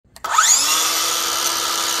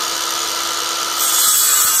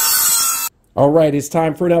All right, it's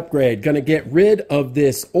time for an upgrade. Gonna get rid of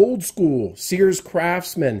this old school Sears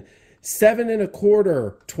Craftsman 7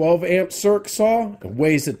 1/4 12 amp circ saw. It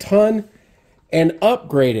weighs a ton, and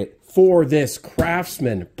upgrade it for this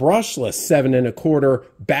Craftsman brushless 7 1/4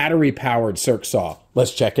 battery powered circ saw.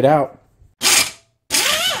 Let's check it out.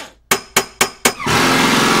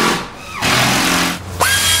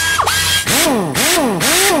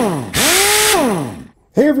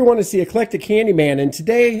 Hey everyone, it's the Eclectic Handyman, and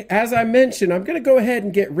today, as I mentioned, I'm going to go ahead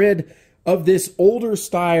and get rid of this older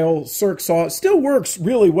style circ saw. It still works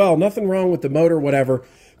really well, nothing wrong with the motor, whatever,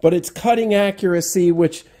 but its cutting accuracy,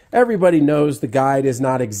 which everybody knows the guide is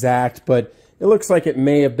not exact, but it looks like it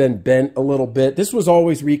may have been bent a little bit. This was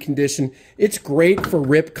always reconditioned. It's great for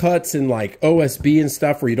rip cuts and like OSB and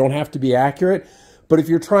stuff where you don't have to be accurate, but if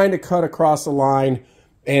you're trying to cut across a line,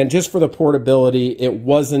 and just for the portability, it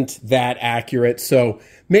wasn't that accurate. So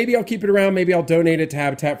maybe I'll keep it around. Maybe I'll donate it to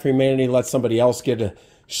Habitat for Humanity, let somebody else get a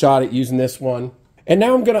shot at using this one. And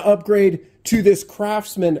now I'm going to upgrade to this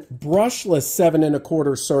Craftsman brushless 7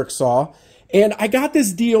 1/4 circ saw. And I got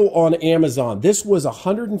this deal on Amazon. This was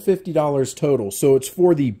 $150 total. So it's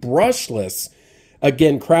for the brushless,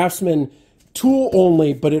 again, Craftsman tool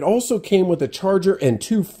only, but it also came with a charger and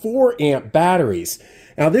 2 4 amp batteries.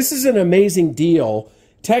 Now this is an amazing deal.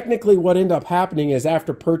 Technically, what ended up happening is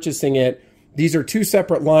after purchasing it, these are two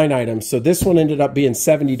separate line items. So this one ended up being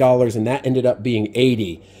 $70 and that ended up being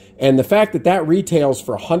 $80. And the fact that that retails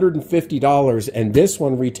for $150 and this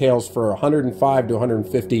one retails for $105 to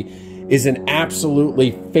 $150 is an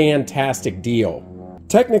absolutely fantastic deal.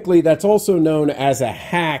 Technically, that's also known as a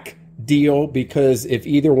hack deal because if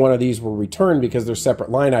either one of these were returned because they're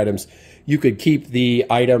separate line items, you could keep the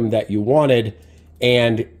item that you wanted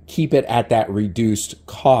and keep it at that reduced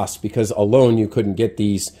cost because alone you couldn't get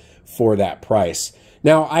these for that price.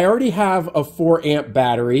 Now, I already have a 4 amp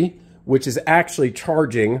battery, which is actually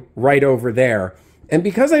charging right over there. And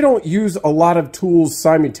because I don't use a lot of tools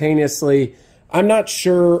simultaneously, I'm not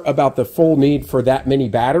sure about the full need for that many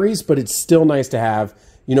batteries, but it's still nice to have,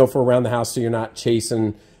 you know, for around the house so you're not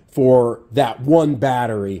chasing for that one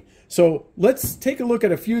battery. So let's take a look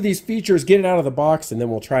at a few of these features, get it out of the box, and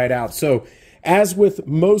then we'll try it out. So as with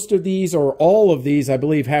most of these, or all of these, I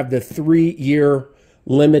believe have the 3-year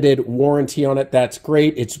limited warranty on it. That's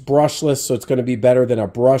great. It's brushless, so it's going to be better than a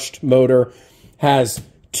brushed motor. Has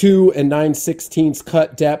 2 9/16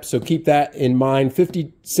 cut depth, so keep that in mind.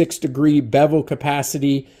 56-degree bevel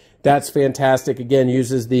capacity. That's fantastic. Again,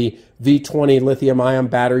 uses the V20 lithium-ion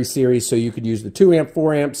battery series, so you could use the 2 amp,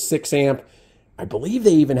 4 amp, 6 amp. I believe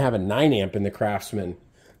they even have a 9 amp in the Craftsman.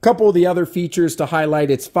 Couple of the other features to highlight,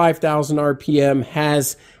 it's 5,000 RPM,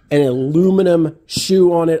 has an aluminum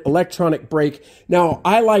shoe on it, electronic brake. Now,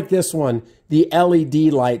 I like this one, the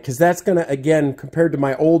LED light, because that's going to, again, compared to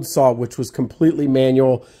my old saw, which was completely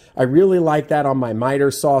manual, I really like that on my miter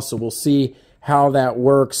saw, so we'll see how that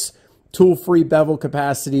works. Tool-free bevel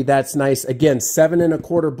capacity, that's nice. Again, 7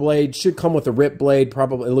 1/4 blade, should come with a rip blade,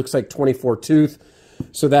 probably, it looks like 24 tooth.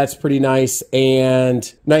 So that's pretty nice,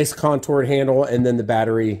 and nice contoured handle, and then the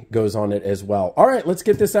battery goes on it as well. All right, let's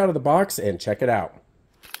get this out of the box and check it out.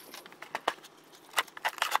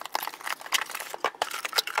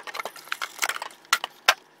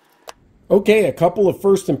 Okay, a couple of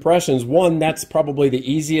first impressions. One, that's probably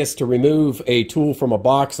the easiest to remove a tool from a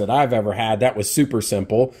box that I've ever had. That was super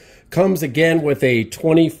simple. Comes again with a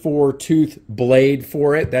 24 tooth blade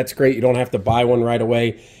for it. That's great. You don't have to buy one right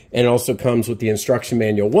away. And it also comes with the instruction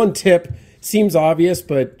manual. One tip, seems obvious,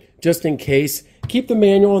 but just in case, keep the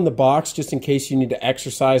manual in the box just in case you need to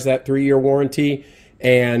exercise that 3-year warranty,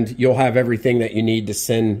 and you'll have everything that you need to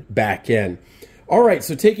send back in. All right,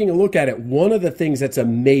 so taking a look at it, one of the things that's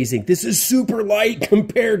amazing, this is super light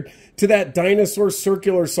compared to that dinosaur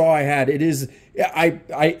circular saw I had. It is,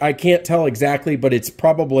 I can't tell exactly, but it's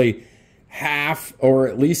probably half or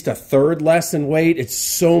at least a third less in weight. It's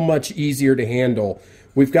so much easier to handle.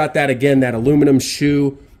 We've got that, again, that aluminum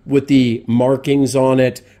shoe with the markings on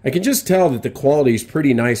it. I can just tell that the quality is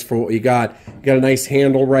pretty nice for what you got. You got a nice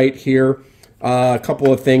handle right here. A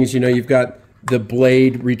couple of things, you know, you've got the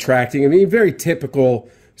blade retracting. I mean, very typical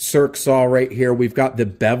circ saw right here. We've got the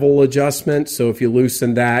bevel adjustment, so if you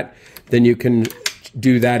loosen that, then you can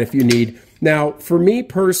do that if you need. Now, for me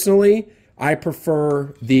personally, I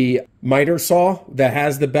prefer the miter saw that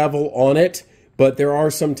has the bevel on it, but there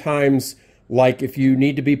are some times, like if you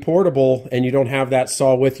need to be portable and you don't have that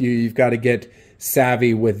saw with you, you've got to get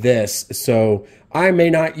savvy with this. So I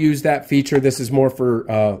may not use that feature. This is more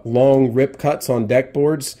for long rip cuts on deck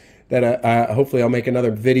boards that hopefully I'll make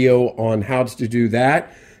another video on how to do that.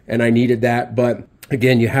 And I needed that, but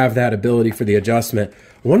again, you have that ability for the adjustment.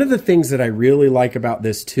 One of the things that I really like about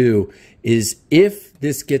this too is if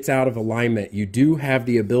this gets out of alignment, you do have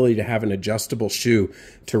the ability to have an adjustable shoe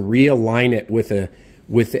to realign it with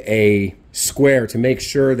a square to make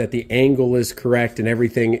sure that the angle is correct and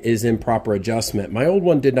everything is in proper adjustment. My old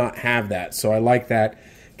one did not have that, so I like that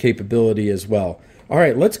capability as well. All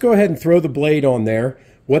right, let's go ahead and throw the blade on there.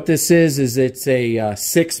 What this is it's a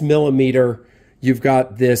 6mm. You've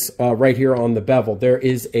got this right here on the bevel. There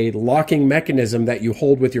is a locking mechanism that you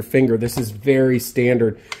hold with your finger. This is very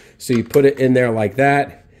standard. So you put it in there like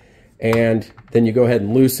that, and then you go ahead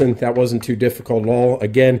and loosen. That wasn't too difficult at all.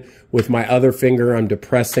 Again, with my other finger, I'm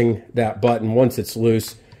depressing that button. Once it's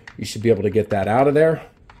loose, you should be able to get that out of there.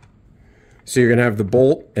 So you're gonna have the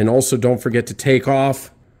bolt, and also don't forget to take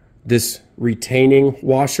off this retaining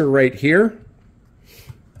washer right here.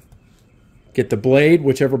 Get the blade,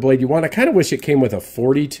 whichever blade you want. I kind of wish it came with a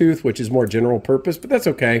 40 tooth, which is more general purpose, but that's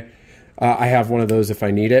okay. I have one of those if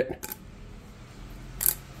I need it.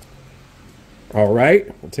 All right,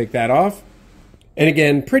 we'll take that off. And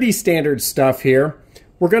again, pretty standard stuff here.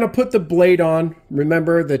 We're gonna put the blade on.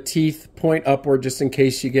 Remember, the teeth point upward just in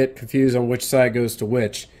case you get confused on which side goes to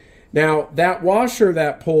which. Now, that washer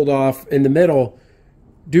that pulled off in the middle,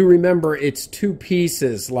 do remember it's two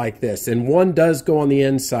pieces like this, and one does go on the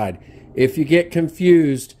inside. If you get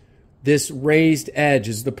confused, this raised edge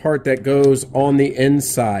is the part that goes on the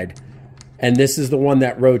inside, and this is the one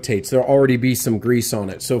that rotates. There'll already be some grease on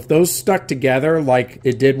it. So if those stuck together like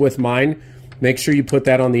it did with mine, make sure you put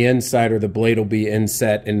that on the inside or the blade will be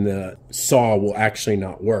inset and the saw will actually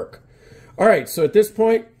not work. All right, so at this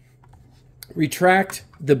point, retract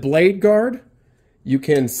the blade guard. You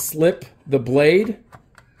can slip the blade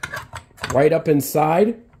right up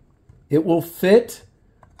inside. It will fit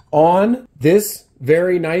on this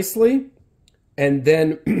very nicely, and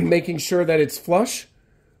then making sure that it's flush,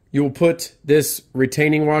 you will put this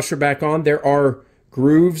retaining washer back on. There are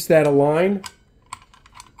grooves that align,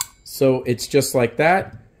 so it's just like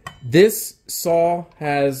that. This saw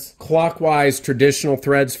has clockwise traditional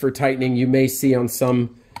threads for tightening. You may see on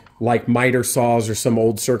some like miter saws or some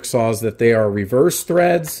old circ saws that they are reverse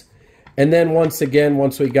threads. And then once again,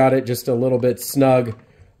 once we got it just a little bit snug,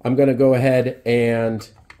 I'm gonna go ahead and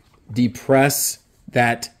depress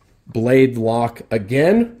that blade lock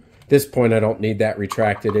again. At this point, I don't need that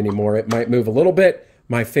retracted anymore. It might move a little bit.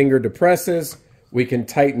 My finger depresses. We can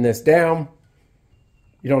tighten this down.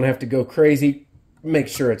 You don't have to go crazy. Make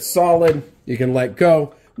sure it's solid. You can let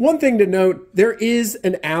go. One thing to note, there is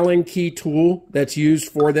an Allen key tool that's used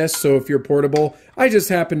for this. So if you're portable, I just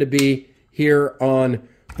happen to be here on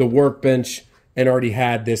the workbench and already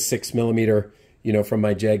had this 6mm, you know, from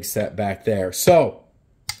my jeg set back there. So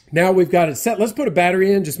now we've got it set. Let's put a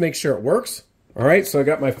battery in, just make sure it works. All right, so I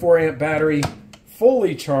got my 4-amp battery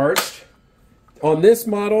fully charged. On this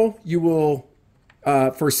model, you will,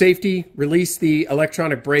 for safety, release the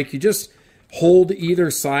electronic brake. You just hold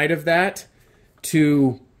either side of that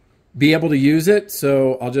to be able to use it.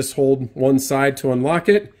 So I'll just hold one side to unlock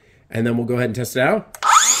it, and then we'll go ahead and test it out.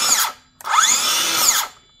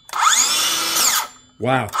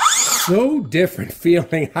 Wow, so different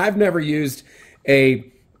feeling. I've never used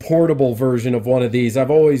a portable version of one of these. I've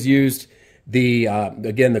always used the,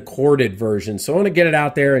 again, the corded version. So I want to get it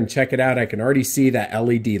out there and check it out. I can already see that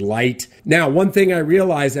LED light. Now, one thing I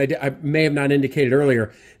realized, I may have not indicated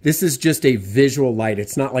earlier, this is just a visual light.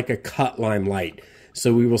 It's not like a cut line light.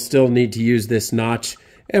 So we will still need to use this notch,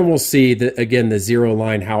 and we'll see, again, the zero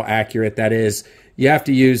line, how accurate that is. You have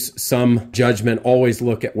to use some judgment. Always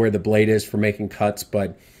look at where the blade is for making cuts,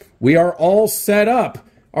 but we are all set up.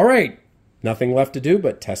 All right. Nothing left to do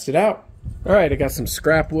but test it out. All right, I got some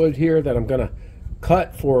scrap wood here that I'm gonna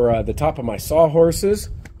cut for the top of my sawhorses.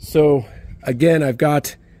 So again, I've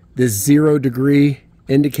got this 0-degree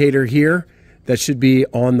indicator here that should be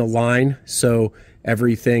on the line. So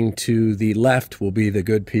everything to the left will be the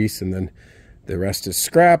good piece, and then the rest is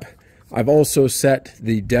scrap. I've also set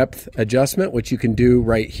the depth adjustment, which you can do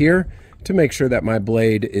right here to make sure that my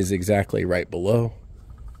blade is exactly right below.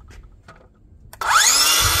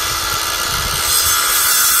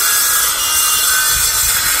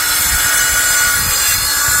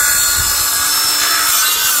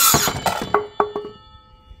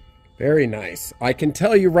 Very nice. I can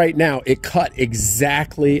tell you right now, it cut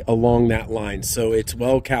exactly along that line. So it's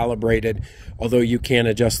well calibrated, although you can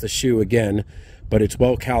adjust the shoe again, but it's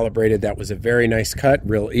well calibrated. That was a very nice cut,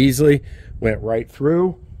 real easily. Went right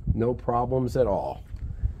through, no problems at all.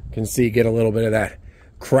 You can see, get a little bit of that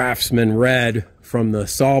Craftsman red from the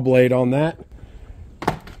saw blade on that.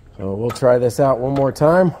 So we'll try this out one more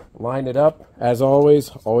time. Line it up. As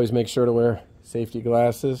always make sure to wear Safety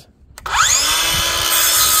glasses.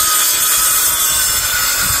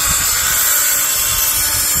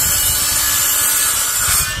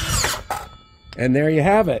 And there you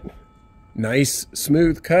have it. Nice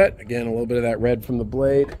smooth cut. Again, a little bit of that red from the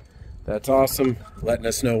blade. That's awesome. Letting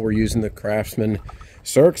us know we're using the Craftsman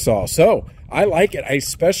circ saw. So I like it. I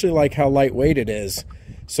especially like how lightweight it is.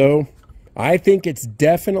 So I think it's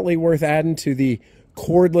definitely worth adding to the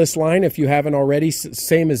cordless line if you haven't already.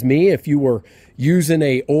 Same as me, if you were using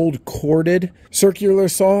a old corded circular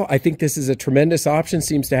saw, I think this is a tremendous option.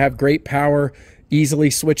 Seems to have great power, easily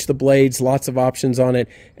switch the blades, lots of options on it,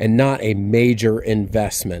 and not a major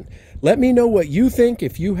investment. Let me know what you think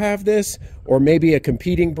if you have this, or maybe a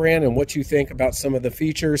competing brand, and what you think about some of the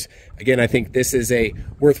features. Again, I think this is a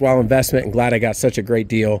worthwhile investment, and glad I got such a great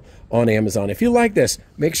deal on Amazon. If you like this,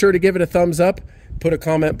 make sure to give it a thumbs up, put a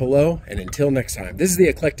comment below, and until next time, this is the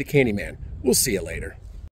Eclectic Handyman. We'll see you later.